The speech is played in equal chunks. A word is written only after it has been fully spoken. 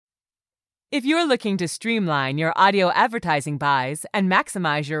If you're looking to streamline your audio advertising buys and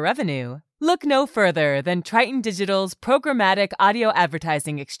maximize your revenue, look no further than Triton Digital's programmatic audio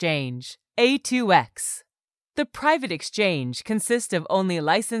advertising exchange, A2X. The private exchange consists of only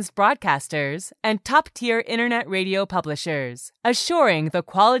licensed broadcasters and top-tier internet radio publishers, assuring the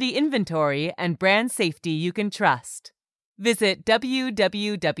quality inventory and brand safety you can trust. Visit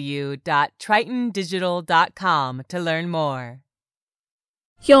www.tritondigital.com to learn more.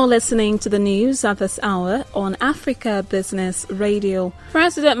 You're listening to the news at this hour on Africa Business Radio.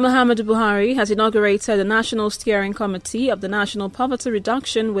 President Muhammadu Buhari has inaugurated the National Steering Committee of the National Poverty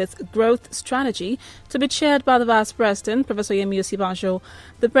Reduction with Growth Strategy to be chaired by the Vice President, Professor Yemi Osinbajo.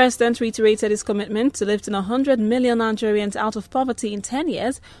 The President reiterated his commitment to lifting 100 million Nigerians out of poverty in 10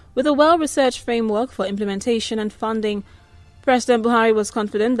 years with a well-researched framework for implementation and funding. President Buhari was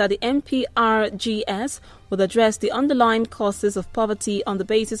confident that the NPRGS would address the underlying causes of poverty, on the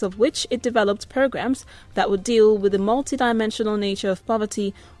basis of which it developed programs that would deal with the multidimensional nature of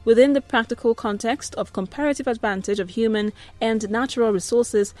poverty within the practical context of comparative advantage of human and natural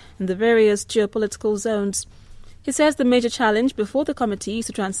resources in the various geopolitical zones. He says the major challenge before the committee is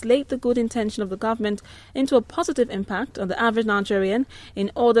to translate the good intention of the government into a positive impact on the average Nigerian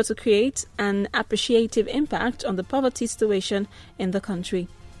in order to create an appreciative impact on the poverty situation in the country.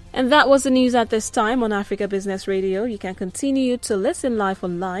 And that was the news at this time on Africa Business Radio. You can continue to listen live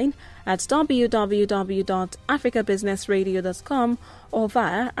online at www.africabusinessradio.com or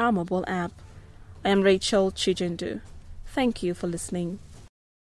via our mobile app. I am Rachel Chijindu. Thank you for listening.